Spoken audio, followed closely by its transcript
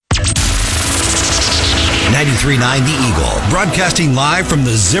93.9 The Eagle, broadcasting live from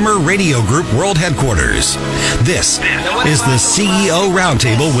the Zimmer Radio Group World Headquarters. This is the CEO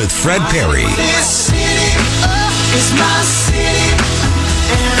Roundtable with Fred Perry. This city is my city,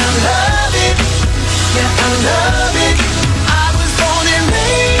 and I love it. Yeah, I love it. I was born and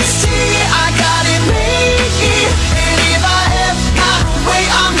raised here. I got it made here. And if I ever got away,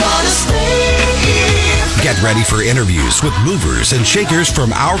 I'm gonna stay here. Get ready for interviews with movers and shakers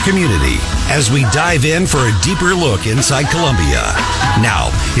from our community as we dive in for a deeper look inside Columbia. Now,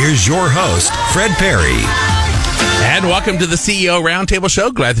 here's your host, Fred Perry. And welcome to the CEO Roundtable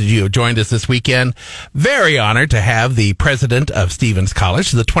Show. Glad that you have joined us this weekend. Very honored to have the president of Stevens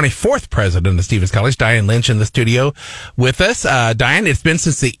College, the 24th president of Stevens College, Diane Lynch, in the studio with us. Diane, it's been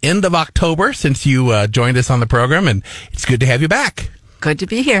since the end of October since you joined us on the program, and it's good to have you back. Good to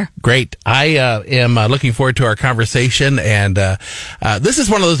be here. Great. I am looking forward to our conversation, and this is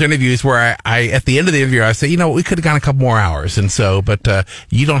one of those interviews where I at the end of the interview, I say, you know, we could have gone a couple more hours, and so, but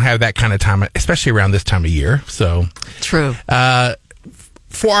you don't have that kind of time, especially around this time of year. So True.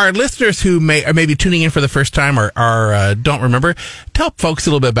 For our listeners who are maybe tuning in for the first time or don't remember, tell folks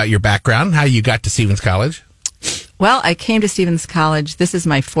a little bit about your background, how you got to Stevens College. Well, I came to Stevens College. This is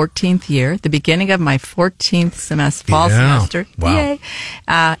my 14th year, the beginning of my 14th semester, fall semester. Wow. Yay.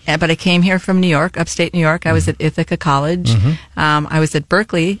 But I came here from New York, upstate New York. I was at Ithaca College. I was at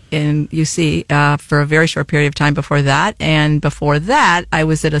Berkeley in UC for a very short period of time before that. And before that, I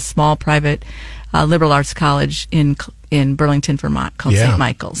was at a small private liberal arts college in Burlington, Vermont, called St.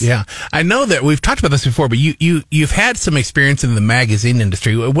 Michael's. Yeah, I know that we've talked about this before, but you've had some experience in the magazine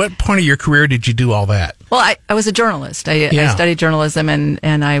industry. At what point of your career did you do all that? Well, I was a journalist. I studied journalism,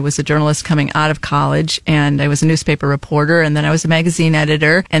 and I was a journalist coming out of college, and I was a newspaper reporter, and then I was a magazine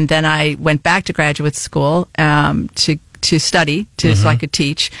editor, and then I went back to graduate school to study, so I could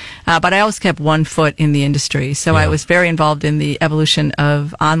teach. But I always kept one foot in the industry. So I was very involved in the evolution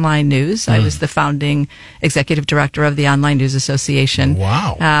of online news. I was the founding executive director of the Online News Association.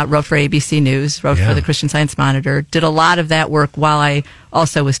 Wow. Wrote for ABC News, wrote for the Christian Science Monitor, did a lot of that work while I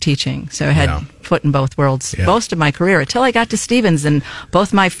also was teaching. So I had foot in both worlds most of my career until I got to Stevens, and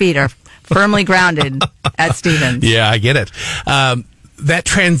both my feet are firmly grounded at Stevens. Yeah, I get it. That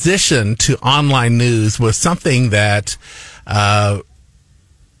transition to online news was something that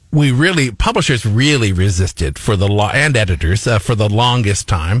publishers really resisted and editors for the longest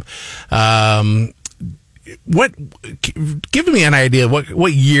time. Give me an idea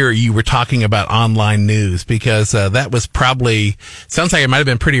what year you were talking about online news, because that was probably, sounds like it might have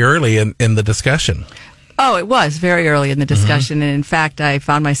been pretty early in the discussion. Oh, it was very early in the discussion. And in fact, I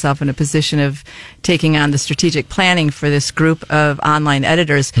found myself in a position of taking on the strategic planning for this group of online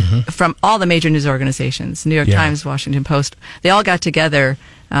editors from all the major news organizations, New York Times, Washington Post. They all got together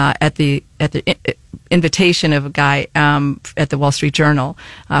at the invitation of a guy at the Wall Street Journal,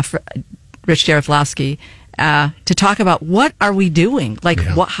 Rich Jaroflowski, to talk about what are we doing?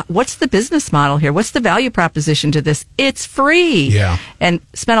 What's the business model here? What's the value proposition to this? It's free. Yeah. And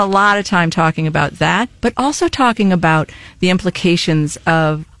spent a lot of time talking about that, but also talking about the implications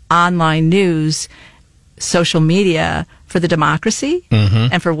of online news, social media for the democracy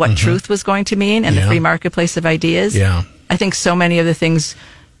and for what truth was going to mean and the free marketplace of ideas. Yeah. I think so many of the things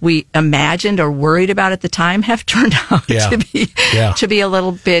we imagined or worried about at the time have turned out to be a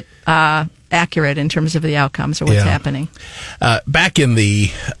little bit accurate in terms of the outcomes or what's happening. Back in the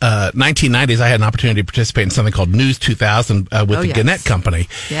 1990s, I had an opportunity to participate in something called News 2000 with the Gannett Company.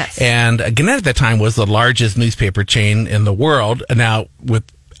 Yes. And Gannett at that time was the largest newspaper chain in the world. Now, with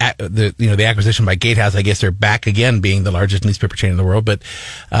the acquisition by Gatehouse, I guess they're back again being the largest newspaper chain in the world. But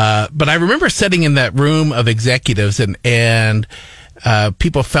I remember sitting in that room of executives and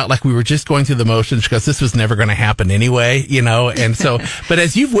people felt like we were just going through the motions because this was never going to happen anyway, and so, but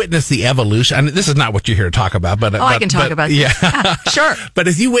as you've witnessed the evolution, I mean, this is not what you're here to talk about, but I can talk about this. Sure. But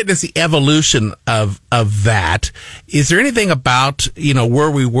as you witness the evolution of that, is there anything about,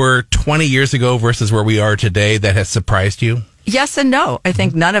 where we were 20 years ago versus where we are today that has surprised you? Yes and no. I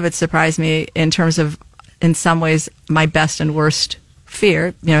think none of it surprised me in terms of, in some ways, my best and worst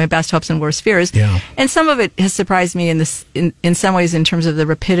fear, my best hopes and worst fears. Yeah. And some of it has surprised me in some ways in terms of the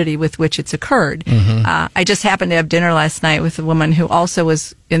rapidity with which it's occurred. I just happened to have dinner last night with a woman who also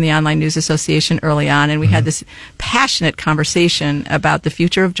was in the Online News Association early on, and we had this passionate conversation about the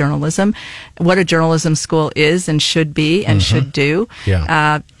future of journalism, what a journalism school is and should be and should do,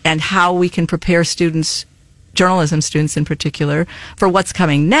 and how we can prepare students journalism students in particular, for what's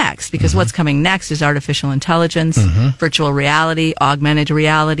coming next, because what's coming next is artificial intelligence, virtual reality, augmented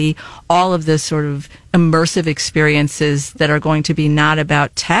reality, all of this sort of immersive experiences that are going to be not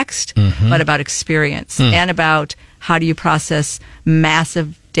about text, but about experience and about how do you process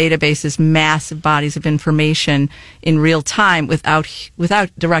massive databases, massive bodies of information in real time without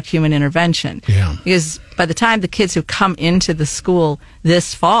direct human intervention. Yeah. Because by the time the kids who come into the school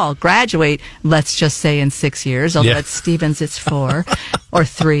this fall graduate, let's just say in 6 years, although at Stevens it's 4 or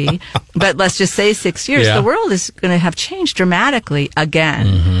 3, but let's just say 6 years, the world is going to have changed dramatically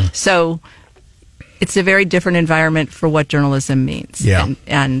again. So it's a very different environment for what journalism means. Yeah.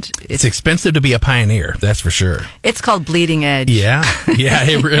 And It's expensive to be a pioneer, that's for sure. it's called bleeding edge. Yeah,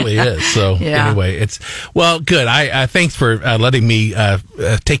 it really is. So anyway, it's well, good. I thanks for letting me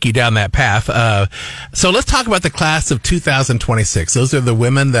take you down that path. So let's talk about the class of 2026. Those are the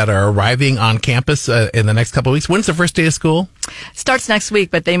women that are arriving on campus in the next couple of weeks. When's the first day of school? Starts next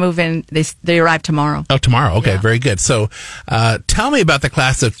week, but they move in. They arrive tomorrow. Oh, tomorrow. Okay, Yeah. very good. So tell me about the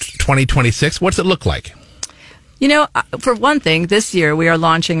class of 2026. What's it look like? You know, for one thing, this year we are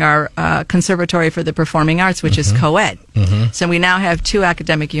launching our Conservatory for the Performing Arts, which is co-ed. So we now have 2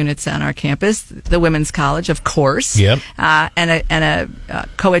 academic units on our campus, the Women's College, of course, and a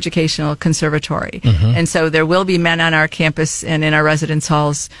co-educational conservatory. And so there will be men on our campus and in our residence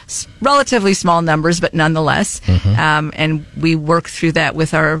halls, relatively small numbers, but nonetheless. And we work through that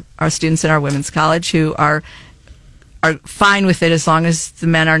with our students in our Women's College who are fine with it as long as the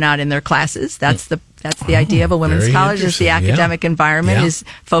men are not in their classes. That's the idea of a women's very college, is the interesting. academic environment is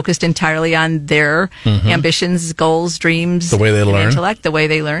focused entirely on their ambitions, goals, dreams, The way they and learn. intellect, the way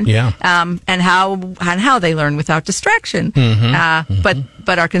they learn, and how they learn without distraction.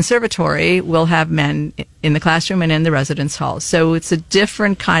 But our conservatory will have men in the classroom and in the residence halls, so it's a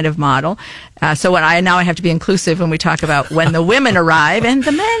different kind of model. So I have to be inclusive when we talk about when the women arrive and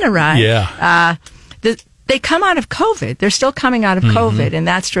the men arrive. They come out of COVID. They're still coming out of COVID, and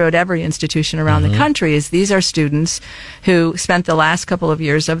that's true at every institution around the country. These are students who spent the last couple of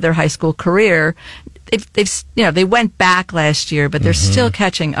years of their high school career. They went back last year, but they're still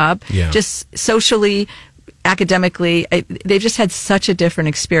catching up. Just socially, academically, they've just had such a different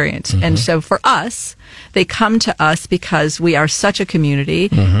experience. And so for us, they come to us because we are such a community.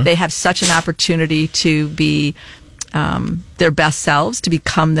 They have such an opportunity to be their best selves, to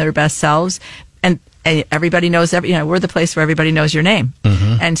become their best selves. And everybody knows we're the place where everybody knows your name.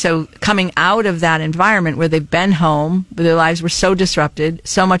 And so coming out of that environment where they've been home, their lives were so disrupted,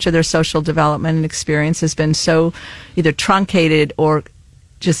 so much of their social development and experience has been so either truncated or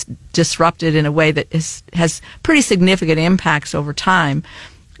just disrupted in a way that has pretty significant impacts over time.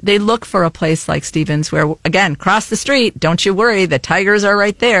 They look for a place like Stevens where, again, cross the street, don't you worry, the Tigers are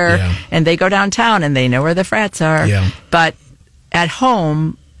right there. And they go downtown and they know where the frats are. But at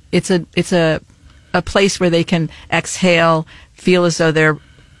home, it's a place where they can exhale, feel as though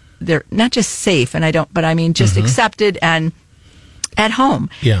they're not just safe, but I mean just accepted and at home.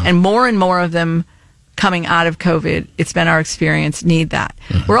 And more of them coming out of COVID, it's been our experience, need that.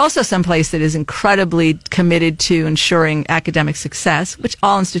 We're also someplace that is incredibly committed to ensuring academic success, which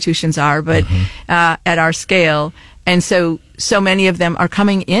all institutions are, but at our scale. And so many of them are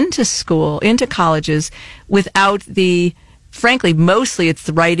coming into school, into colleges, without frankly, mostly it's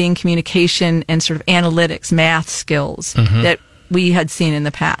the writing, communication, and sort of analytics, math skills that we had seen in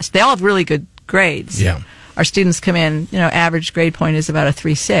the past. They all have really good grades. Our students come in, average grade point is about a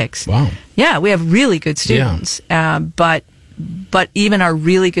 3.6. Wow. Yeah, we have really good students. But even our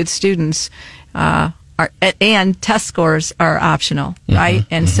really good students and test scores are optional, right?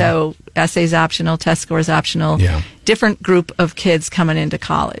 And so essays optional, test scores optional. Different group of kids coming into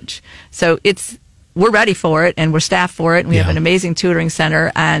college. So we're ready for it, and we're staffed for it, and we have an amazing tutoring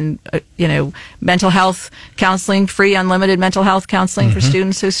center and, mental health counseling, free unlimited mental health counseling for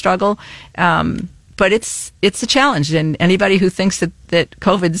students who struggle. But it's a challenge, and anybody who thinks that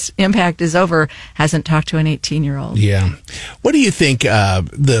COVID's impact is over hasn't talked to an 18-year-old. What do you think,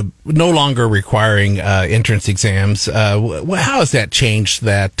 the no longer requiring entrance exams, how has that changed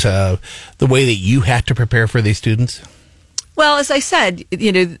the way that you had to prepare for these students? Well, as I said,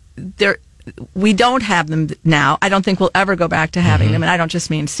 we don't have them now. I don't think we'll ever go back to having them, and I don't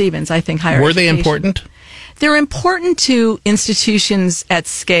just mean Stevens. I think higher education. Were they important? They're important to institutions at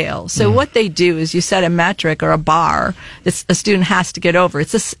scale. So what they do is you set a metric or a bar that a student has to get over.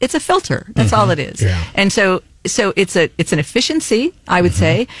 It's a filter. That's all it is. And so so it's an efficiency, I would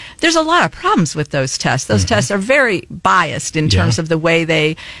say. There's a lot of problems with those tests. Those tests are very biased in terms of the way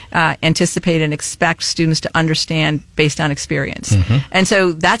they anticipate and expect students to understand based on experience. And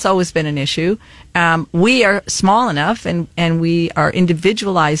so that's always been an issue. We are small enough and we are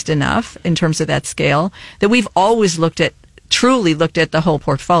individualized enough in terms of that scale that we've always truly looked at the whole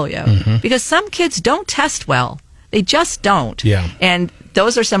portfolio. Because some kids don't test well. They just don't. Yeah. And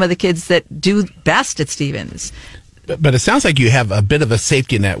those are some of the kids that do best at Stevens. But it sounds like you have a bit of a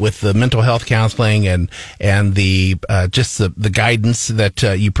safety net with the mental health counseling and the just the guidance that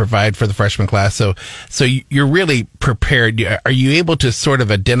you provide for the freshman class. So you're really prepared. Are you able to sort of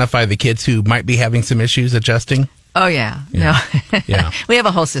identify the kids who might be having some issues adjusting? Oh yeah. Yeah. No. Yeah. We have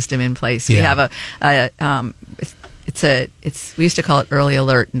a whole system in place. We Yeah. have we used to call it early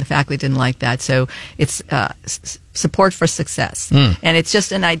alert, and the faculty didn't like that. So it's support for success, and it's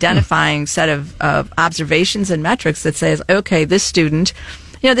just an identifying set of observations and metrics that says, okay, this student.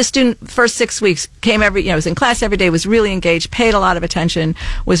 This student first 6 weeks came was in class every day, was really engaged, paid a lot of attention,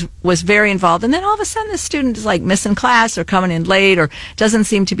 was very involved, and then all of a sudden this student is like missing class or coming in late or doesn't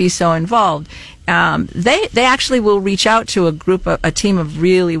seem to be so involved. They actually will reach out to a team of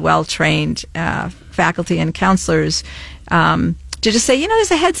really well trained faculty and counselors to just say,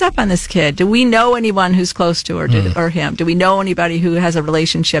 there's a heads up on this kid. Do we know anyone who's close to her or him? Do we know anybody who has a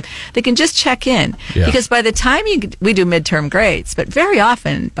relationship? They can just check in. Yeah. Because by the time we do midterm grades, but very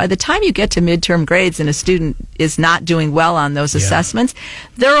often, by the time you get to midterm grades and a student is not doing well on those assessments,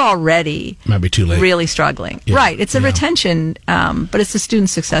 they're already Might be too late. really struggling. Yeah. Right. It's a retention, but it's a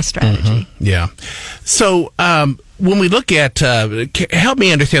student success strategy. Yeah. So when we look at, help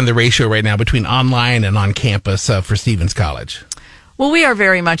me understand the ratio right now between online and on campus for Stevens College. Well, we are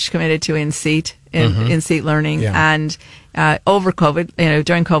very much committed to in-seat learning. Yeah. And over COVID,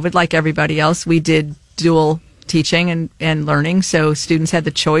 during COVID, like everybody else, we did dual teaching and learning. So students had the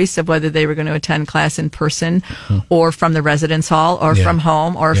choice of whether they were going to attend class in person or from the residence hall or from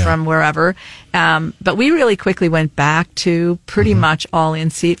home or from wherever. But we really quickly went back to pretty much all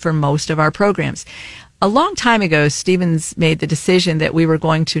in-seat for most of our programs. A long time ago, Stevens made the decision that we were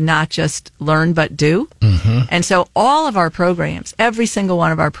going to not just learn but do. And so all of our programs, every single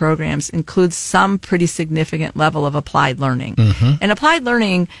one of our programs includes some pretty significant level of applied learning. And applied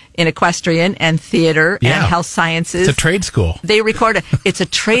learning in equestrian and theater and health sciences. It's a trade school. They record it. It's a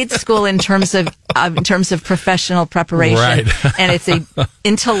trade school in terms of professional preparation. Right. And it's a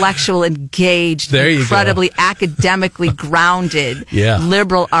intellectual, engaged, There you go. incredibly academically grounded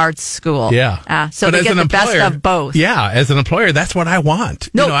liberal arts school. Yeah. So But they as get an the best employer- of both. Yeah, as an employer, that's what I want.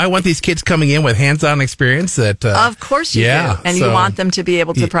 No. I want these kids coming in with hands-on experience that... Of course you do. And you want them to be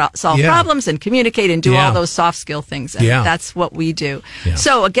able to solve problems and communicate and do all those soft skill things. And that's what we do. Yeah.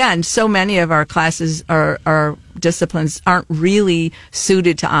 So again, so many of our classes are disciplines aren't really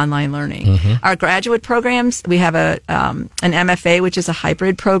suited to online learning. Our graduate programs, we have an MFA, which is a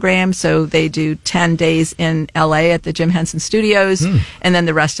hybrid program. So they do 10 days in LA at the Jim Henson Studios, and then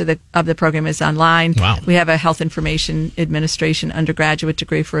the rest of the program is online. Wow. We have a health information administration undergraduate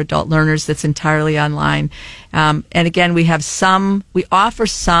degree for adult learners that's entirely online. And again, we offer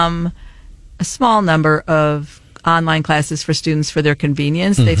a small number of online classes for students for their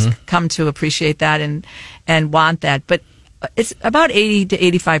convenience. They've come to appreciate that and want that. But it's about 80 to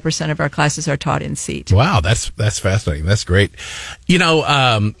 85% of our classes are taught in seat. Wow, that's fascinating. That's great.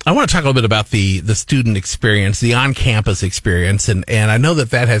 I want to talk a little bit about the student experience, the on-campus experience, and I know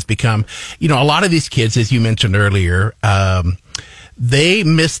that has become, a lot of these kids, as you mentioned earlier, they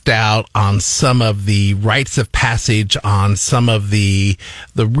missed out on some of the rites of passage, on some of the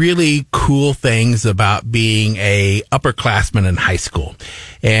really cool things about being a upperclassman in high school.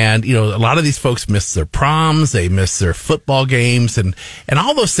 And, a lot of these folks miss their proms, they miss their football games and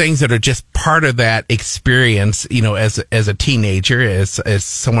all those things that are just part of that experience, as a teenager, as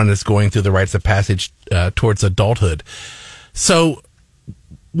someone that's going through the rites of passage towards adulthood. So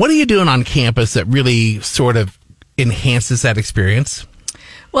what are you doing on campus that really sort of enhances that experience?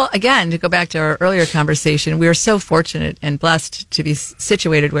 Well, again, to go back to our earlier conversation, we are so fortunate and blessed to be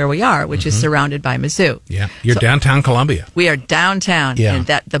situated where we are, which is surrounded by Mizzou. Yeah, you're downtown Columbia. We are downtown, and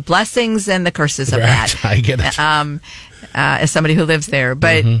that the blessings and the curses of Right, that. I get it. As somebody who lives there,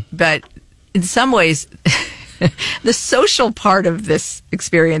 but in some ways, the social part of this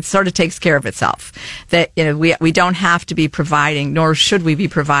experience sort of takes care of itself. That we don't have to be providing, nor should we be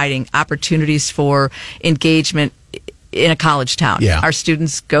providing, opportunities for engagement in a college town. Yeah. Our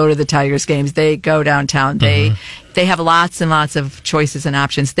students go to the Tigers games. They go downtown. They have lots and lots of choices and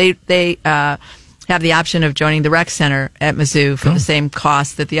options. They have have the option of joining the rec center at Mizzou for the same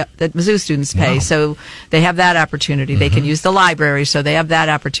cost that that Mizzou students pay. Wow. So they have that opportunity. They can use the library, so they have that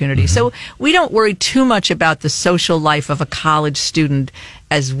opportunity. So we don't worry too much about the social life of a college student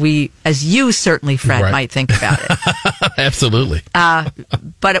as you certainly, Fred, Right. might think about it. Absolutely.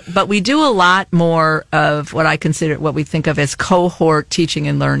 But we do a lot more of what we think of as cohort teaching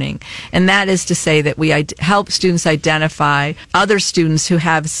and learning. And that is to say that we help students identify other students who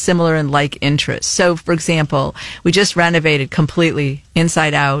have similar and like interests. So, for example, we just renovated completely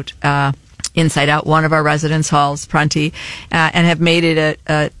inside out one of our residence halls, Prunty, and have made it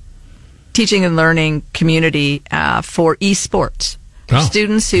a teaching and learning community for esports. Oh,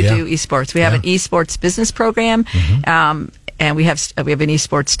 Students who do esports. We have an esports business program, and we have an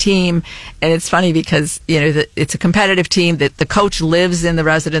esports team. And it's funny because it's a competitive team that the coach lives in the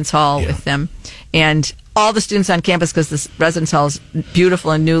residence hall with them, and all the students on campus, because this residence hall is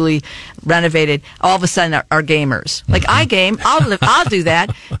beautiful and newly renovated, all of a sudden are gamers. Like, I game, I'll do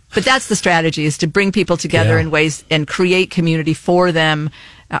that. But that's the strategy, is to bring people together in ways and create community for them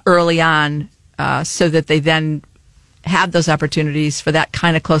early on, so that they then have those opportunities for that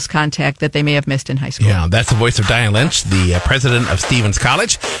kind of close contact that they may have missed in high school. Yeah, that's the voice of Diane Lynch, the president of Stevens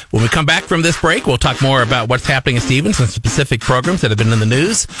College. When we come back from this break, we'll talk more about what's happening at Stevens and specific programs that have been in the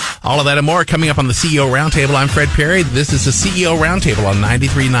news. All of that and more coming up on the CEO Roundtable. I'm Fred Perry. This is the CEO Roundtable on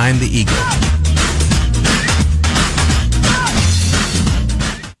 93.9 The Eagle.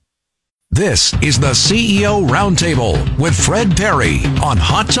 This is the CEO Roundtable with Fred Perry on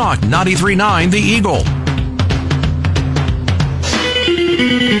Hot Talk 93.9 The Eagle.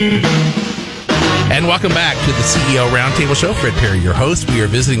 And welcome back to the CEO Roundtable Show. Fred Perry, your host. We are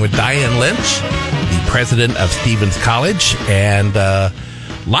visiting with Diane Lynch, the president of Stevens College, and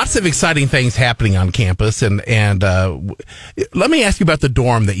lots of exciting things happening on campus. And let me ask you about the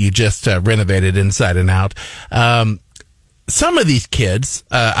dorm that you just renovated inside and out. Some of these kids,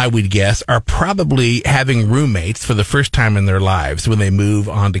 I would guess, are probably having roommates for the first time in their lives when they move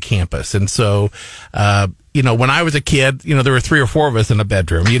onto campus. And so, when I was a kid, there were 3 or 4 of us in a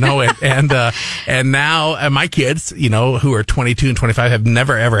bedroom, and now my kids, who are 22 and 25 have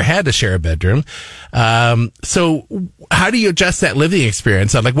never ever had to share a bedroom. So how do you adjust that living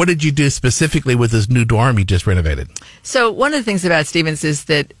experience? Like, what did you do specifically with this new dorm you just renovated? So one of the things about Stevens is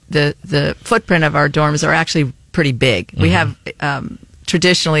that the footprint of our dorms are actually pretty big. We have,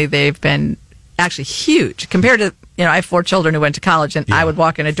 traditionally, they've been actually huge compared to, I have 4 children who went to college, and I would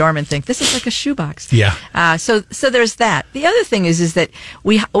walk in a dorm and think, this is like a shoebox. Yeah. So there's that. The other thing is that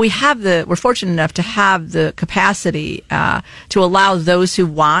we're fortunate enough to have the capacity, to allow those who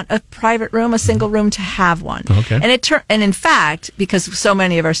want a private room, a single room, to have one. Okay. And in fact, because so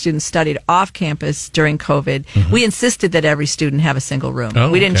many of our students studied off campus during COVID, we insisted that every student have a single room.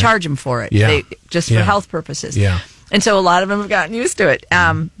 Oh, we didn't okay. charge them for it. Yeah. Just for health purposes. Yeah. And so a lot of them have gotten used to it.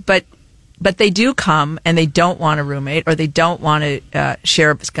 But they do come and they don't want a roommate, or they don't want to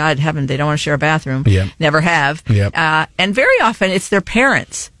share. God heaven, they don't want to share a bathroom. Yep. Never have. Yep. And very often it's their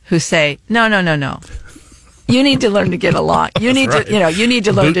parents who say, "No. You need to learn to get along. You need right. to, you need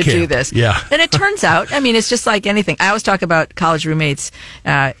to learn Boot to do camp. this." Yeah. And it turns out, it's just like anything. I always talk about college roommates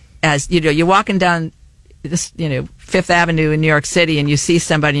as you're walking down this, Fifth Avenue in New York City, and you see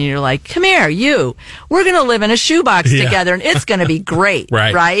somebody and you're like, come here, we're going to live in a shoebox together, and it's going to be great.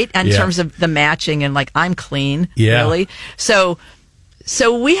 Right. In terms of the matching, and like, I'm clean. Yeah. Really. So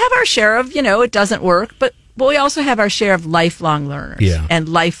we have our share of, it doesn't work, but we also have our share of lifelong learners and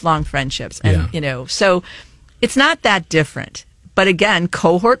lifelong friendships. And, so it's not that different. But again,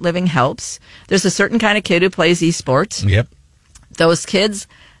 cohort living helps. There's a certain kind of kid who plays esports. Yep. Those kids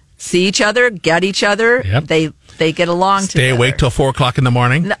see each other, get each other. Yep. They get along Stay together. awake till 4:00 in the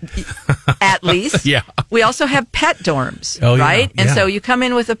morning. At least. Yeah. We also have pet dorms, Oh, yeah. right? And Yeah. so you come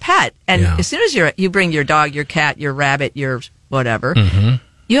in with a pet, and Yeah. as soon as you bring your dog, your cat, your rabbit, your whatever,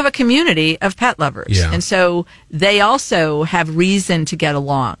 you have a community of pet lovers. Yeah. And so they also have reason to get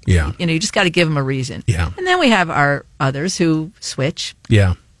along. Yeah. You just got to give them a reason. Yeah. And then we have our others who switch.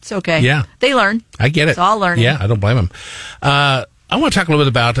 Yeah. It's okay. Yeah. They learn. I get it. It's all learning. Yeah, I don't blame them. I want to talk a little bit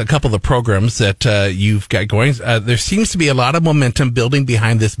about a couple of the programs that you've got going. There seems to be a lot of momentum building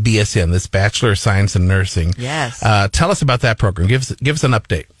behind this BSN, this Bachelor of Science in Nursing. Yes. Tell us about that program. Give us an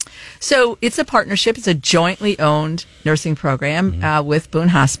update. So it's a partnership. It's a jointly owned nursing program with Boone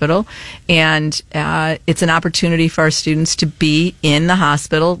Hospital, and it's an opportunity for our students to be in the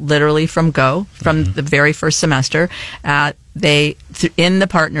hospital literally from the very first semester. In the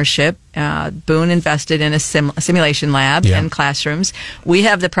partnership, Boone invested in a simulation lab and classrooms. We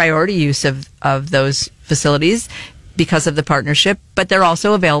have the priority use of those facilities. because of the partnership, but they're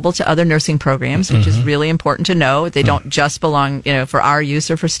also available to other nursing programs, which is really important to know. They don't just belong, for our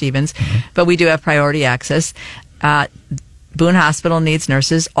use or for Stevens, but we do have priority access. Boone Hospital needs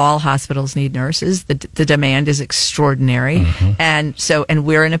nurses. All hospitals need nurses. The demand is extraordinary. And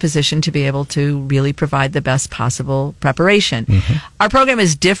we're in a position to be able to really provide the best possible preparation. Our program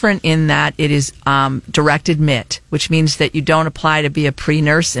is different in that it is direct admit, which means that you don't apply to be a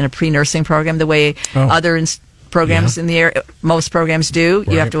pre-nurse in a pre-nursing program the way other programs in the area, most programs do.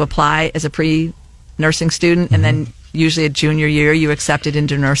 You have to apply as a pre-nursing student, and then usually at junior year you accepted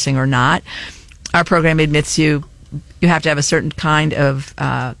into nursing or not. Our program admits you have to have a certain kind of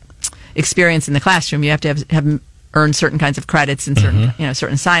experience in the classroom. You have to have earned certain kinds of credits in certain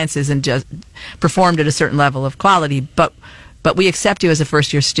certain sciences and just performed at a certain level of quality. But we accept you as a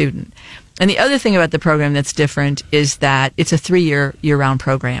first year student. And the other thing about the program that's different is that it's a 3-year year-round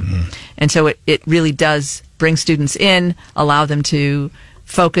program, and so it really does bring students in, allow them to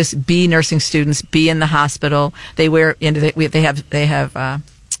focus, be nursing students, be in the hospital. They have.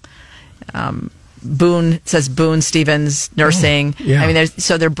 Boone says Boone Stevens Nursing. I mean,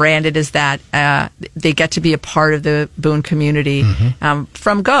 so they're branded as that. They get to be a part of the Boone community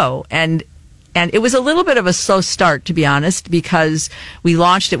from go. And it was a little bit of a slow start, to be honest, because we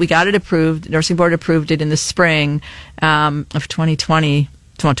launched it. We got it approved. The Nursing Board approved it in the spring of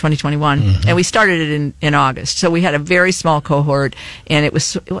 2021, and we started it in August. So we had a very small cohort, and it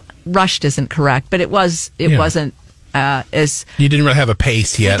was rushed isn't correct, but it wasn't. As you didn't really have a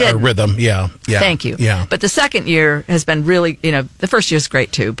pace yet or rhythm. Thank you. But the second year has been really, the first year is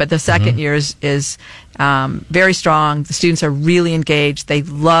great too, but the second year is very strong. The students are really engaged. They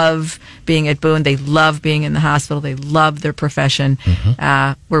love being at Boone. They love being in the hospital. They love their profession.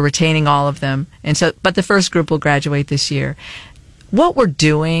 We're retaining all of them. But the first group will graduate this year. What we're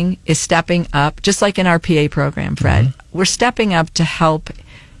doing is stepping up, just like in our PA program, Fred. We're stepping up to help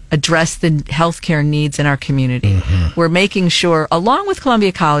address the healthcare needs in our community. We're making sure, along with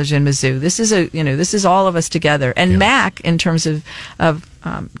Columbia College and Mizzou, this is all of us together, and MAC in terms of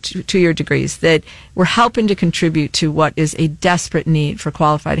 2-year degrees, that we're helping to contribute to what is a desperate need for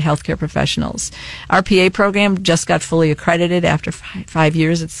qualified healthcare professionals. Our PA program just got fully accredited after 5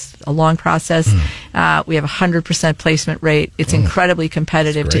 years. It's a long process. We have a 100% placement rate. It's incredibly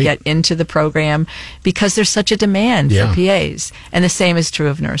competitive to get into the program because there's such a demand for PAs, and the same is true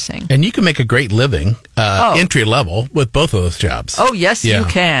of nursing. And you can make a great living, entry level, with both of those jobs. Oh, yes, you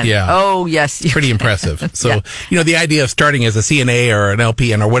can. Oh, yes, you Pretty can. impressive. So, the idea of starting as a CNA or an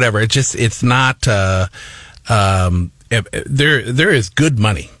LPN or whatever, it's not, there is good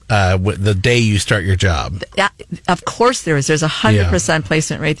money the day you start your job. Of course there is. There's a 100%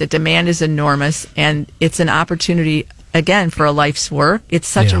 placement rate. The demand is enormous, and it's an opportunity, again, for a life's work. It's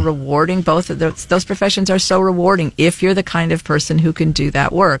such a rewarding, both of those professions are so rewarding if you're the kind of person who can do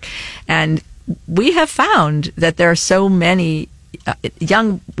that work. And we have found that there are so many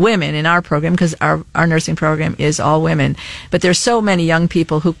young women in our program, because our nursing program is all women, but there's so many young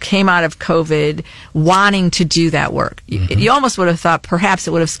people who came out of COVID wanting to do that work. You almost would have thought perhaps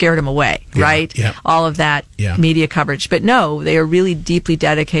it would have scared them away, right? All of that media coverage. But no, they are really deeply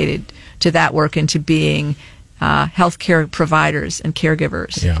dedicated to that work and to being healthcare providers and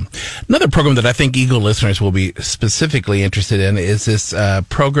caregivers. Another program that I think Eagle listeners will be specifically interested in is this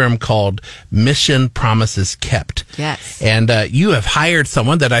program called Mission Promises Kept. Yes. And you have hired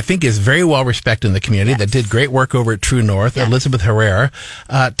someone that I think is very well respected in the community that did great work over at True North, Elizabeth Herrera.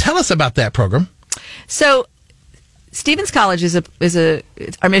 Tell us about that program. So, Stevens College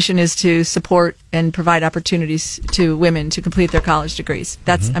our mission is to support and provide opportunities to women to complete their college degrees.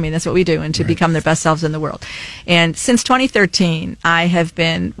 That's what we do, and to become their best selves in the world. And since 2013, I have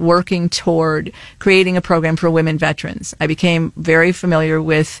been working toward creating a program for women veterans. I became very familiar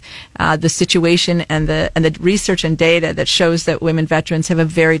with the situation and the research and data that shows that women veterans have a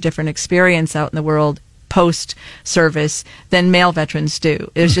very different experience out in the world post-service than male veterans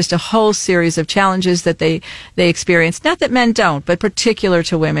do. There's just a whole series of challenges that they experience. Not that men don't, but particular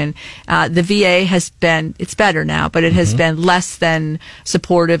to women. The VA it's better now, but it has been less than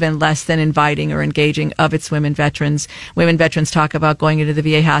supportive and less than inviting or engaging of its women veterans. Women veterans talk about going into the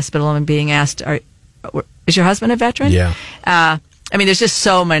VA hospital and being asked, is your husband a veteran? There's just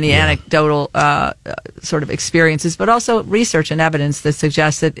so many anecdotal sort of experiences, but also research and evidence that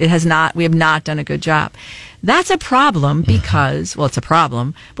suggests that we have not done a good job. That's a problem because, it's a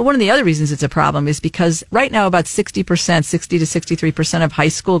problem, but one of the other reasons it's a problem is because right now about 60% to 63% of high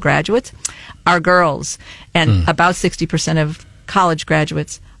school graduates are girls, and about 60% of college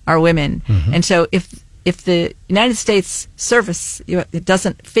graduates are women. And so if if the United States service it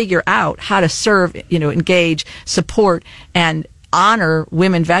doesn't figure out how to serve, engage, support, and honor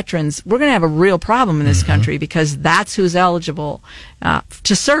women veterans, we're going to have a real problem in this country, because that's who's eligible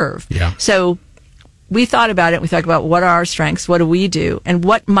to serve. Yeah. So we thought about it. We thought about what are our strengths, what do we do, and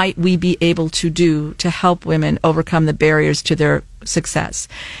what might we be able to do to help women overcome the barriers to their success.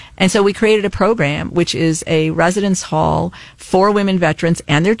 And so we created a program, which is a residence hall for women veterans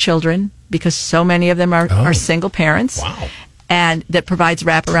and their children, because so many of them are single parents. Wow. And that provides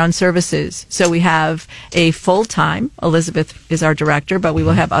wraparound services. So we have a full-time, Elizabeth is our director, but we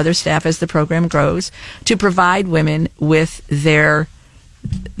will have other staff as the program grows, to provide women with the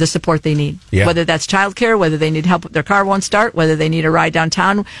support they need. Yeah. Whether that's childcare, whether they need help, their car won't start, whether they need a ride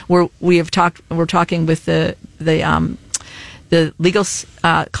downtown. We're talking with the legal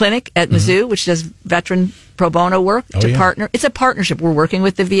clinic at Mizzou, which does veteran pro bono work, to partner. It's a partnership. We're working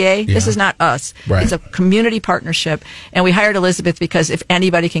with the VA. This is not us. Right. It's a community partnership. And we hired Elizabeth because if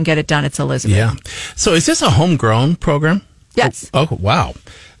anybody can get it done, it's Elizabeth. Yeah. So is this a homegrown program? Yes. Oh, wow.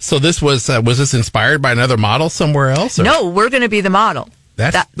 So this was this inspired by another model somewhere else? Or? No, we're going to be the model.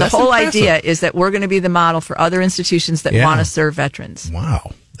 That's the whole impressive. idea is that we're going to be the model for other institutions that want to serve veterans.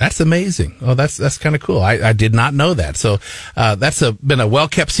 Wow. That's amazing. Oh, that's kind of cool. I did not know that. So that's been a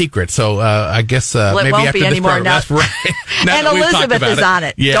well-kept secret. So I guess well, it maybe won't after be this anymore program, now. that's right. Now And that we've talked Elizabeth about is on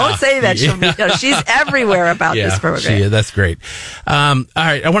it. Yeah. Don't say that. She's everywhere about this program. She is. That's great. All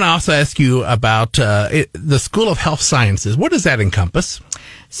right. I want to also ask you about the School of Health Sciences. What does that encompass?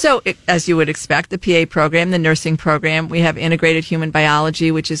 So, as you would expect, the PA program, the nursing program, we have integrated human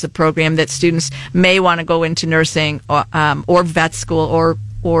biology, which is a program that students may want to go into nursing or vet school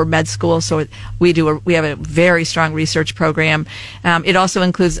or med school. So we have a very strong research program. It also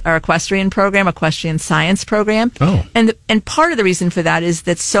includes our equestrian program, equestrian science program. Oh. And part of the reason for that is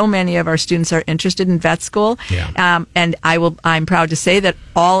that so many of our students are interested in vet school. Yeah. And I'm proud to say that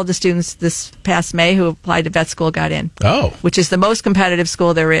all of the students this past May who applied to vet school got in. Oh. Which is the most competitive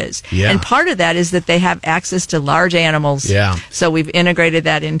school there is. Yeah. And part of that is that they have access to large animals. Yeah. So we've integrated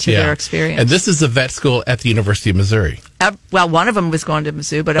that into their experience. And this is a vet school at the University of Missouri. Well, one of them was going to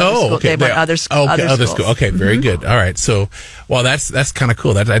Mizzou, but they went other schools. Okay, very good. All right. So, well, that's kind of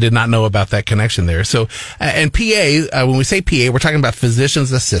cool. I did not know about that connection there. So, and PA, when we say PA, we're talking about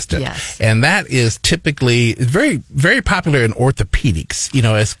physician's assistant. Yes. And that is typically very, very popular in orthopedics.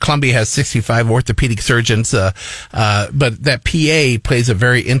 As Columbia has 65 orthopedic surgeons, but that PA plays a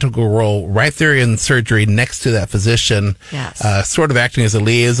very integral role right there in surgery next to that physician. Yes. Sort of acting as a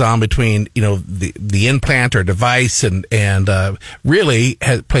liaison between, the implant or device and really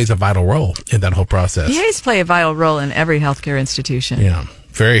plays a vital role in that whole process. PAs play a vital role in every healthcare institution. Yeah.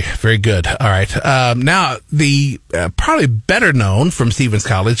 Very, very good. All right. Now, the probably better known from Stevens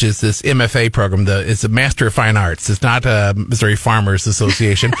College is this MFA program. It's a Master of Fine Arts. It's not a Missouri Farmers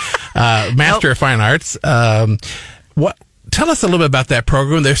Association. Master of Fine Arts. Tell us a little bit about that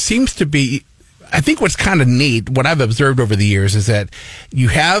program. There seems to be, I think what's kind of neat, what I've observed over the years is that you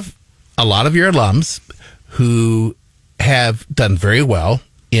have a lot of your alums who have done very well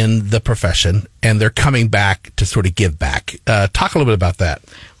in the profession, and they're coming back to sort of give back. Talk a little bit about that.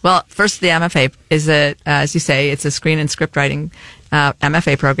 Well, first, the MFA is as you say, it's a screen and script writing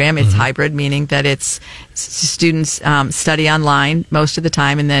MFA program. It's hybrid, meaning that it's students study online most of the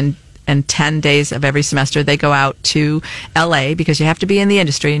time, and then 10 days of every semester they go out to LA, because you have to be in the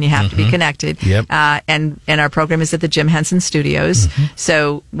industry and you have to be connected. Yep. And our program is at the Jim Henson Studios.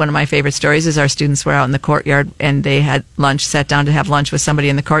 So one of my favorite stories is our students were out in the courtyard and they had lunch, sat down to have lunch with somebody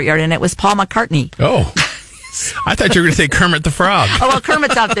in the courtyard, and it was Paul McCartney. Oh. I thought you were going to say Kermit the Frog. Oh, well,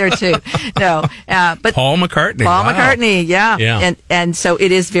 Kermit's out there too. No, but Paul McCartney. Paul Wow. McCartney, yeah. Yeah. And so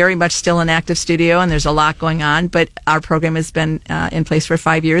it is very much still an active studio, and there's a lot going on. But our program has been in place for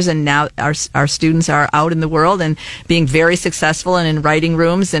 5 years, and now our students are out in the world and being very successful and in writing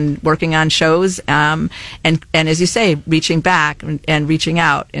rooms and working on shows. And as you say, reaching back and reaching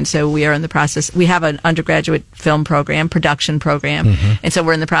out. And so we are in the process. We have an undergraduate film program, production program, and so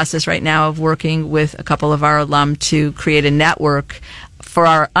we're in the process right now of working with a couple of our alum to create a network for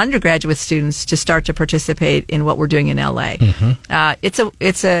our undergraduate students to start to participate in what we're doing in LA.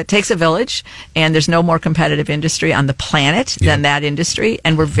 It takes a village, and there's no more competitive industry on the planet than that industry,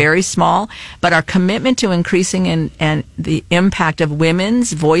 and we're very small. But our commitment to increasing and the impact of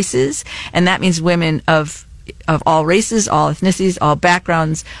women's voices, and that means women of all races, all ethnicities, all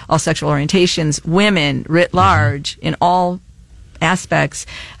backgrounds, all sexual orientations, women writ large in all aspects,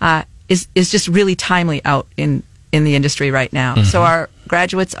 is just really timely out in in the industry right now. So our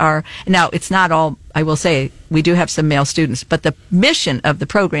graduates are, now it's not all, I will say, we do have some male students, but the mission of the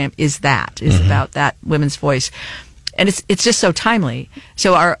program is about that women's voice. And it's just so timely.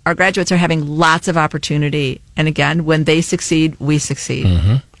 So our graduates are having lots of opportunity. And again, when they succeed, we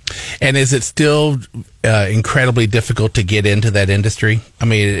succeed. And is it still incredibly difficult to get into that industry? I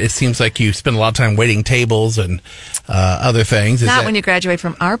mean, it seems like you spend a lot of time waiting tables and other things. Not when you graduate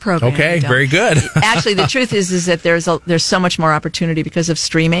from our program. Okay, very good. Actually, the truth is that there's so much more opportunity because of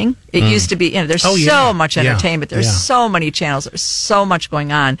streaming. It used to be, there's so much entertainment. There's so many channels. There's so much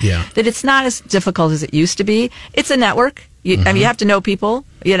going on that it's not as difficult as it used to be. It's a network. I mean, you have to know people,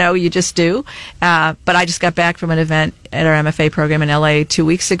 you just do. But I just got back from an event at our MFA program in LA 2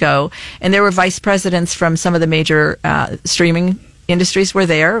 weeks ago, and there were vice presidents from some of the major streaming industries were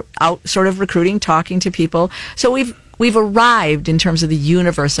there, out sort of recruiting, talking to people. So we've arrived in terms of the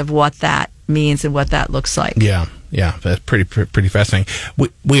universe of what that means and what that looks like. Yeah, that's pretty fascinating.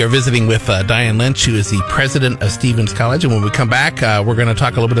 We are visiting with Diane Lynch, who is the president of Stevens College. And when we come back, we're going to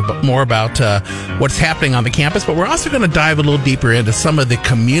talk a little bit more about what's happening on the campus, but we're also going to dive a little deeper into some of the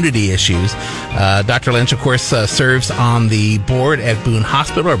community issues. Dr. Lynch, of course, serves on the board at Boone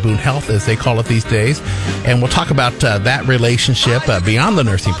Hospital, or Boone Health, as they call it these days. And we'll talk about that relationship beyond the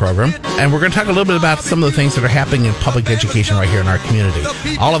nursing program. And we're going to talk a little bit about some of the things that are happening in public education right here in our community.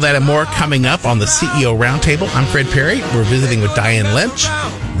 All of that and more coming up on the CEO Roundtable. I'm Fred Perry. We're visiting with Diane Lynch.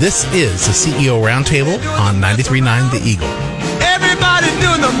 This is the CEO Roundtable on 93.9 The Eagle. Everybody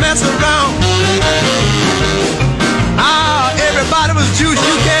doing the mess around. Everybody was juice,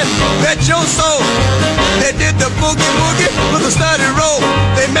 you can bet your soul. They did the boogie woogie with a study roll.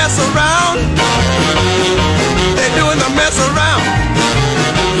 They mess around. They doing the mess around.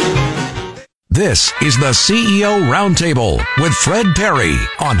 This is the CEO Roundtable with Fred Perry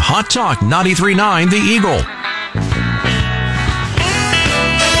on Hot Talk 93.9 The Eagle.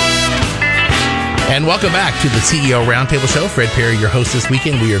 And welcome back to the CEO Roundtable Show. Fred Perry, your host this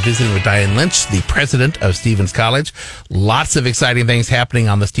weekend. We are visiting with Diane Lynch, the president of Stevens College. Lots of exciting things happening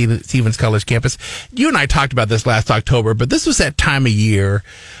on the Stevens College campus. You and I talked about this last October, but this was that time of year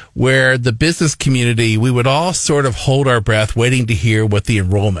where the business community, we would all sort of hold our breath waiting to hear what the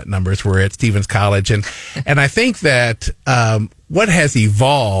enrollment numbers were at Stevens College. And I think that what has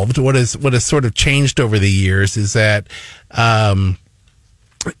evolved, what has sort of changed over the years is that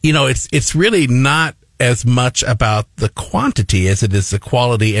it's really not as much about the quantity as it is the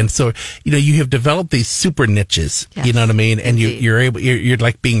quality. And so, you have developed these super niches, yes, you know what I mean? And you're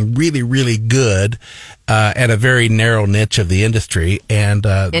like being really, really good, at a very narrow niche of the industry and,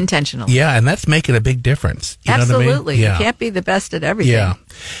 intentional. Yeah. And that's making a big difference. You Absolutely. know what I mean? Yeah. You can't be the best at everything. Yeah.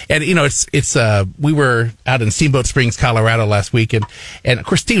 And, we were out in Steamboat Springs, Colorado last week. And of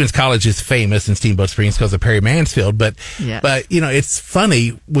course, Stevens College is famous in Steamboat Springs because of Perry Mansfield. But, yes, it's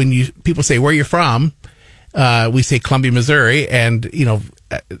funny when people say, where you're from? We say Columbia, Missouri, and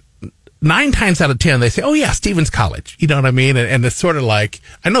 9 times out of 10 they say, "Oh yeah, Stevens College." You know what I mean? And it's sort of like,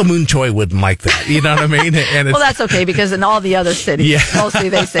 I know Moon Choi wouldn't like that. You know what I mean? And it's, well, that's okay because in all the other cities, mostly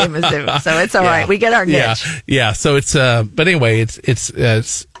they say Mizzou, so it's all right. We get our niche. Yeah. So it's but anyway, it's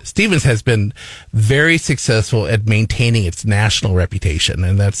Stevens has been very successful at maintaining its national reputation,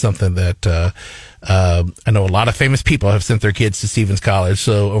 and that's something that I know a lot of famous people have sent their kids to Stevens College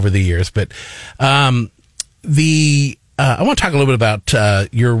over the years, but I want to talk a little bit about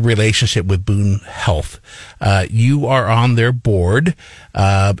your relationship with Boone Health. You are on their board,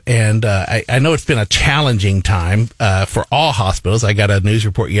 and I know it's been a challenging time for all hospitals. I got a news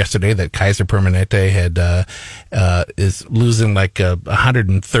report yesterday that Kaiser Permanente is losing like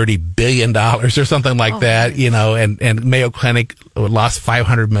 $130 billion or something like that. And Mayo Clinic lost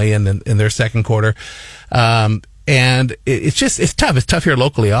 $500 million in their second quarter. And it's tough. It's tough here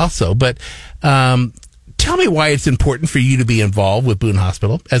locally also, but tell me why it's important for you to be involved with Boone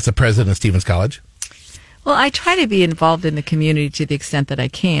Hospital as the president of Stevens College. Well, I try to be involved in the community to the extent that I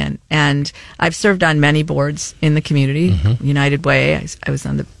can. And I've served on many boards in the community. United Way, I was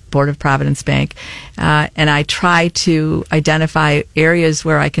on the board of Providence Bank. And I try to identify areas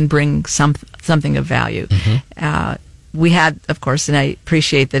where I can bring something of value. We had, of course, and I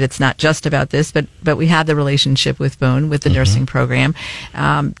appreciate that it's not just about this, but we had the relationship with Boone, with the nursing program.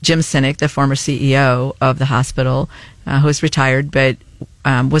 Jim Sinek, the former CEO of the hospital, who is retired, but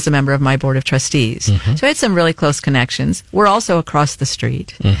was a member of my board of trustees. So I had some really close connections. We're also across the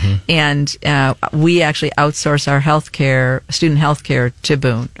street. And we actually outsource our healthcare, student healthcare, to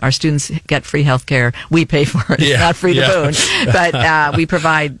Boone. Our students get free healthcare. We pay for it. It's not free to Boone. But we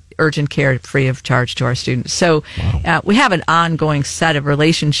provide urgent care free of charge to our students. So we have an ongoing set of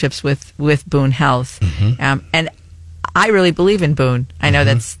relationships with Boone Health. And I really believe in Boone. I know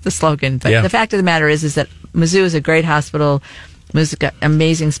that's the slogan, but Yeah. the fact of the matter is that Mizzou is a great hospital. Mizzou's got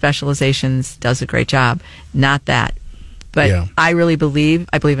amazing specializations, does a great job. Not that. But Yeah. I believe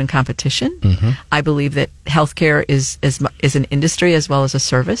in competition. I believe that healthcare is an industry as well as a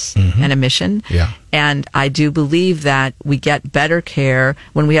service and a mission. Yeah. And I do believe that we get better care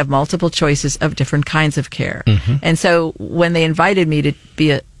when we have multiple choices of different kinds of care. And so when they invited me to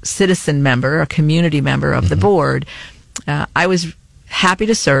be a citizen member, a community member of the board, I was happy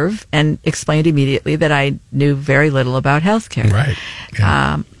to serve and explained immediately that I knew very little about healthcare. Right.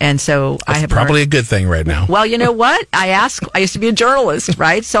 Yeah. And so I have Probably a good thing right now. Well, you know what? I used to be a journalist,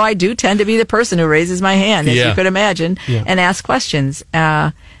 right? So I do tend to be the person who raises my hand, as Yeah. you could imagine, and ask questions.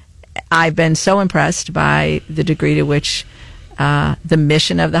 I've been so impressed by the degree to which the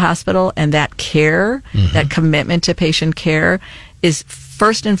mission of the hospital and that care, that commitment to patient care is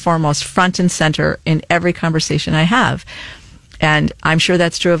first and foremost front and center in every conversation I have. And I'm sure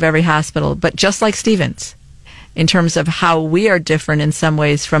that's true of every hospital. But just like Stevens, in terms of how we are different in some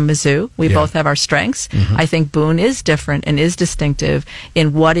ways from Mizzou, we both have our strengths. I think Boone is different and is distinctive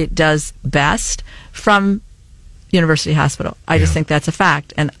in what it does best from University Hospital. I just think that's a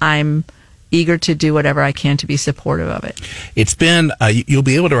fact. And I'm eager to do whatever I can to be supportive of it. It's been, you'll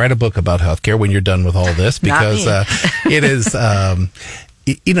be able to write a book about healthcare when you're done with all this, because it is,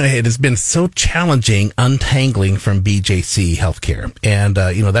 it has been so challenging untangling from BJC Healthcare. And,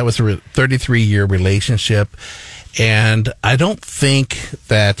 that was a 33-year relationship. And I don't think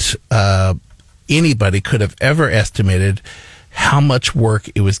that anybody could have ever estimated how much work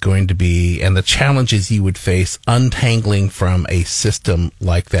it was going to be and the challenges you would face untangling from a system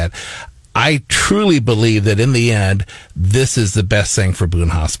like that. I truly believe that in the end, this is the best thing for Boone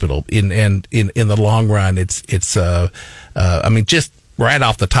Hospital. In the long run, just right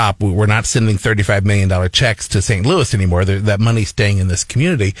off the top, we're not sending $35 million checks to St. Louis anymore. That money's staying in this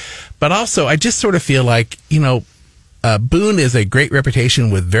community. But also, I just sort of feel like, Boone is a great reputation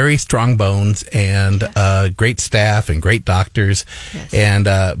with very strong bones and great staff and great doctors. Yes. And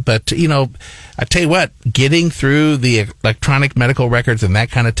but I tell you what, getting through the electronic medical records and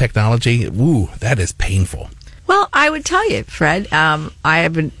that kind of technology, that is painful. Well, I would tell you, Fred, I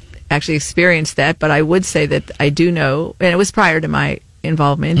haven't actually experienced that, but I would say that I do know, and it was prior to my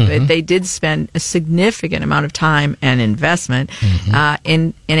involvement, but they did spend a significant amount of time and investment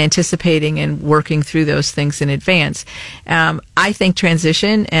in anticipating and working through those things in advance. I think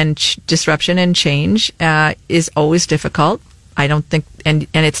transition and disruption and change is always difficult. I don't think, and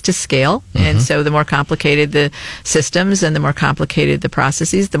it's to scale. And so the more complicated the systems and the more complicated the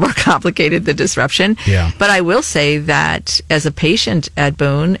processes, the more complicated the disruption. Yeah. But I will say that as a patient at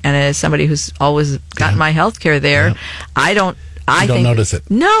Boone and as somebody who's always gotten my health care there, I don't notice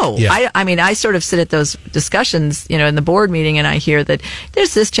it. No. Yeah. I sort of sit at those discussions, in the board meeting, and I hear that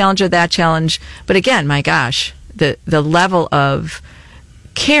there's this challenge or that challenge. But again, my gosh, the level of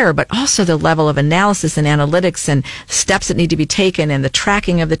care, but also the level of analysis and analytics and steps that need to be taken and the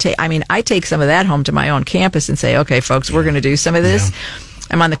tracking of the I take some of that home to my own campus and say, okay, folks, we're going to do some of this. Yeah.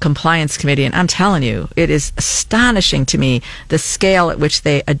 I'm on the compliance committee, and I'm telling you, it is astonishing to me the scale at which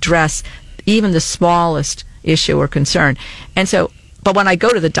they address even the smallest issue or concern. And so, but when I go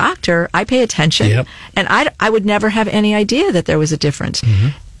to the doctor, I pay attention, and I would never have any idea that there was a difference.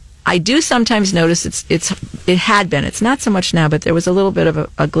 I do sometimes notice it had been. It's not so much now, but there was a little bit of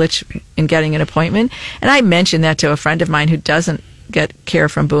a glitch in getting an appointment. And I mentioned that to a friend of mine who doesn't get care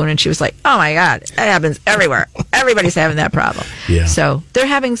from Boone, and she was like, "Oh my God, that happens everywhere. Everybody's having that problem." Yeah. So they're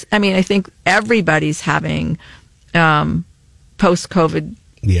having. I think everybody's having post-COVID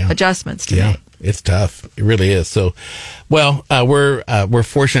adjustments to make. It's tough. It really is. So, well, we're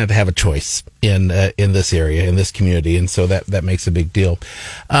fortunate to have a choice in this area, in this community, and so that makes a big deal.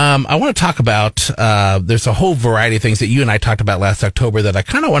 I want to talk about there's a whole variety of things that you and I talked about last October that I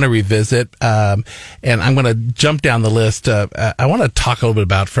kind of want to revisit, and I'm going to jump down the list. I want to talk a little bit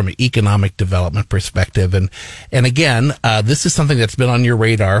about from an economic development perspective, and again, this is something that's been on your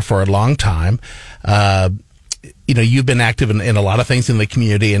radar for a long time. You've been active in a lot of things in the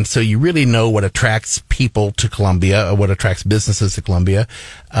community, and so you really know what attracts people to Columbia, or what attracts businesses to Columbia.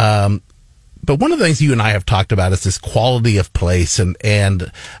 But one of the things you and I have talked about is this quality of place,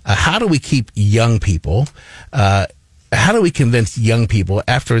 and how do we keep young people, how do we convince young people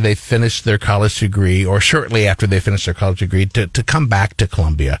after they finish their college degree or shortly after they finish their college degree to come back to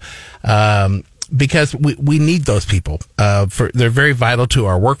Columbia? Because we need those people. They're very vital to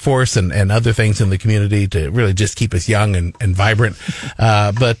our workforce and other things in the community to really just keep us young and vibrant.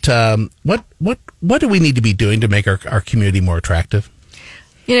 But what do we need to be doing to make our community more attractive?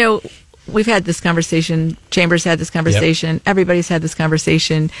 we've had this conversation. Chambers had this conversation. Yep. Everybody's had this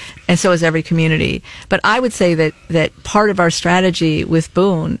conversation, and so has every community. But I would say that part of our strategy with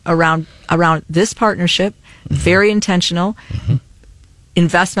Boone around this partnership, very intentional,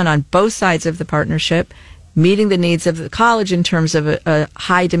 investment on both sides of the partnership, meeting the needs of the college in terms of a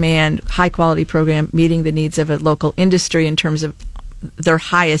high demand, high quality program, meeting the needs of a local industry in terms of their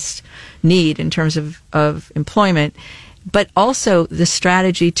highest need in terms of employment, but also the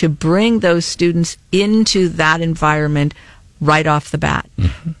strategy to bring those students into that environment right off the bat.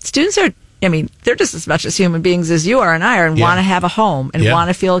 Students are, they're just as much as human beings as you are and I are, and want to have a home and want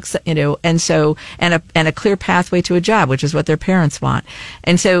to feel, and so, and a clear pathway to a job, which is what their parents want.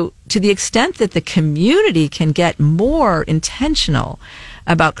 And so, to the extent that the community can get more intentional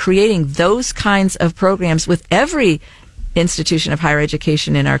about creating those kinds of programs with every institution of higher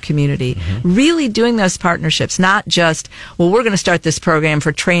education in our community, really doing those partnerships, not just, well, we're going to start this program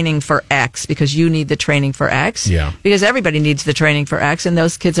for training for X because you need the training for X, because everybody needs the training for X, and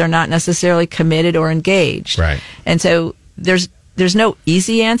those kids are not necessarily committed or engaged. Right. And so there's no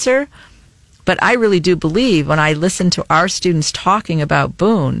easy answer, but I really do believe when I listen to our students talking about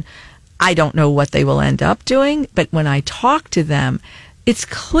Boone, I don't know what they will end up doing, but when I talk to them, it's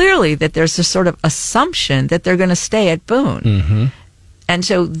clearly that there's a sort of assumption that they're going to stay at Boone. And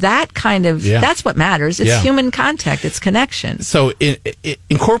so that kind of, that's what matters. It's human contact. It's connection. So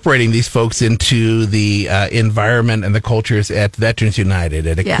incorporating these folks into the environment and the cultures at Veterans United,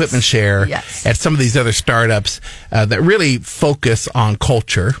 at Equipment Share, at some of these other startups that really focus on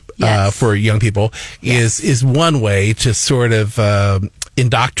culture for young people is one way to sort of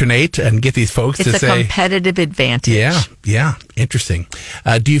indoctrinate and get these folks to say... It's a competitive advantage. Yeah. Interesting.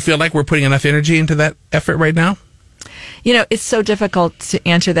 Do you feel like we're putting enough energy into that effort right now? It's so difficult to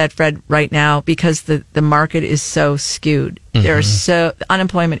answer that, Fred, right now because the market is so skewed.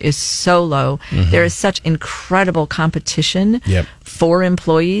 Unemployment is so low. There is such incredible competition for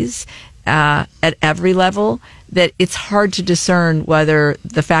employees at every level that it's hard to discern whether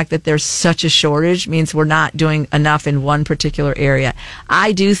the fact that there's such a shortage means we're not doing enough in one particular area.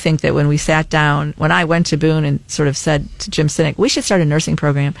 I do think that when we sat down, when I went to Boone and sort of said to Jim Sinek, we should start a nursing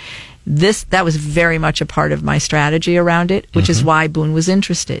program, that was very much a part of my strategy around it, which is why Boone was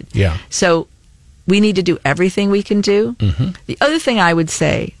interested. So we need to do everything we can do. The other thing I would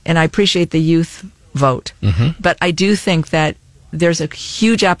say, and I appreciate the youth vote, but I do think that there's a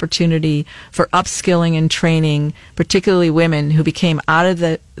huge opportunity for upskilling and training, particularly women who became out of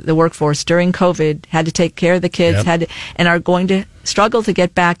the workforce during COVID, had to take care of the kids, and are going to struggle to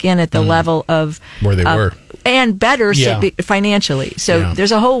get back in at the level of where they were. And better financially. So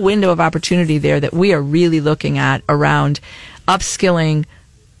there's a whole window of opportunity there that we are really looking at around upskilling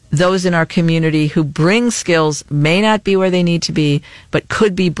those in our community who bring skills, may not be where they need to be, but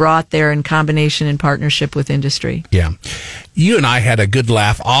could be brought there in combination and partnership with industry. You and I had a good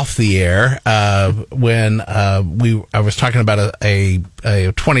laugh off the air when I was talking about a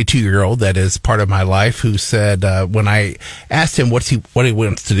 22-year-old that is part of my life who said when I asked him what he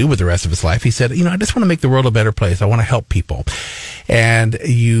wants to do with the rest of his life, he said, I just want to make the world a better place. I want to help people. And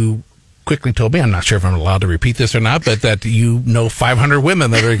you quickly told me, I'm not sure if I'm allowed to repeat this or not, but that 500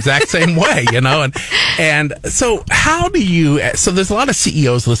 women that are the exact same way, and so how do you, so there's a lot of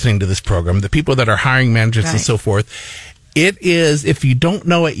CEOs listening to this program, the people that are hiring managers and so forth. It is, if you don't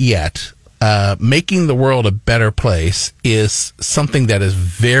know it yet, making the world a better place is something that is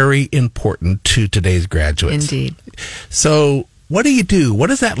very important to today's graduates. Indeed. So what do you do? What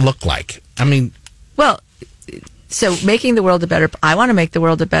does that look like? So making the world a better, I want to make the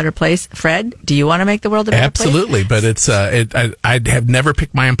world a better place. Fred, do you want to make the world a better place? Absolutely, but it's I have never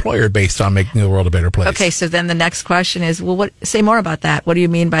picked my employer based on making the world a better place. Okay, so then the next question is, well, say more about that. What do you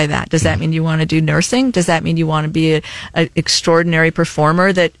mean by that? Does that mean you want to do nursing? Does that mean you want to be an extraordinary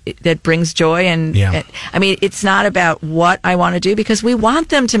performer that brings joy? And it's not about what I want to do, because we want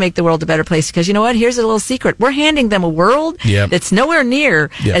them to make the world a better place. Because you know what? Here's a little secret: we're handing them a world that's nowhere near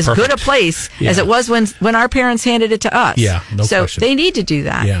as good a place as it was when our parents handed it to us. So question. They need to do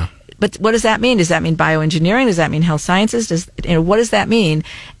that. But what does that mean? Does that mean bioengineering? Does that mean health sciences? What does that mean?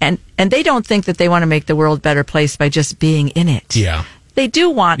 And they don't think that they want to make the world a better place by just being in it. They do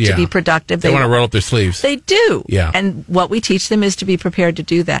want to be productive. They want to roll up their sleeves. They do. And what we teach them is to be prepared to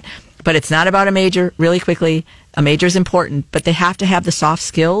do that. But it's not about a major. Really quickly, a major is important, but they have to have the soft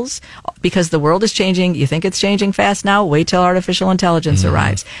skills, because the world is changing. You think it's changing fast now? Wait till artificial intelligence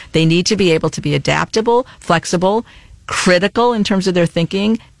arrives. They need to be able to be adaptable, flexible, critical in terms of their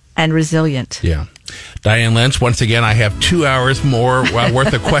thinking, and resilient. Diane Lynch, once again, I have 2 hours more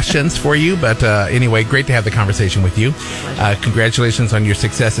worth of questions for you. But anyway, great to have the conversation with you. Congratulations on your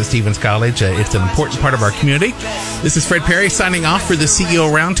success at Stevens College. It's an important part of our community. This is Fred Perry signing off for the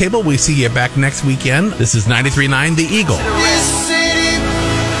CEO Roundtable. We see you back next weekend. This is 93.9 The Eagle. This city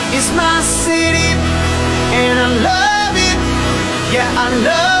is my city, and I love it. Yeah, I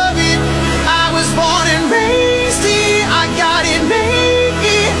love it. I was born and raised here. I got it made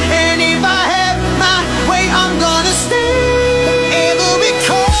here, and if I have my way, I'm gonna stay. Every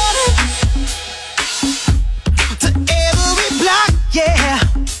corner to every block, yeah.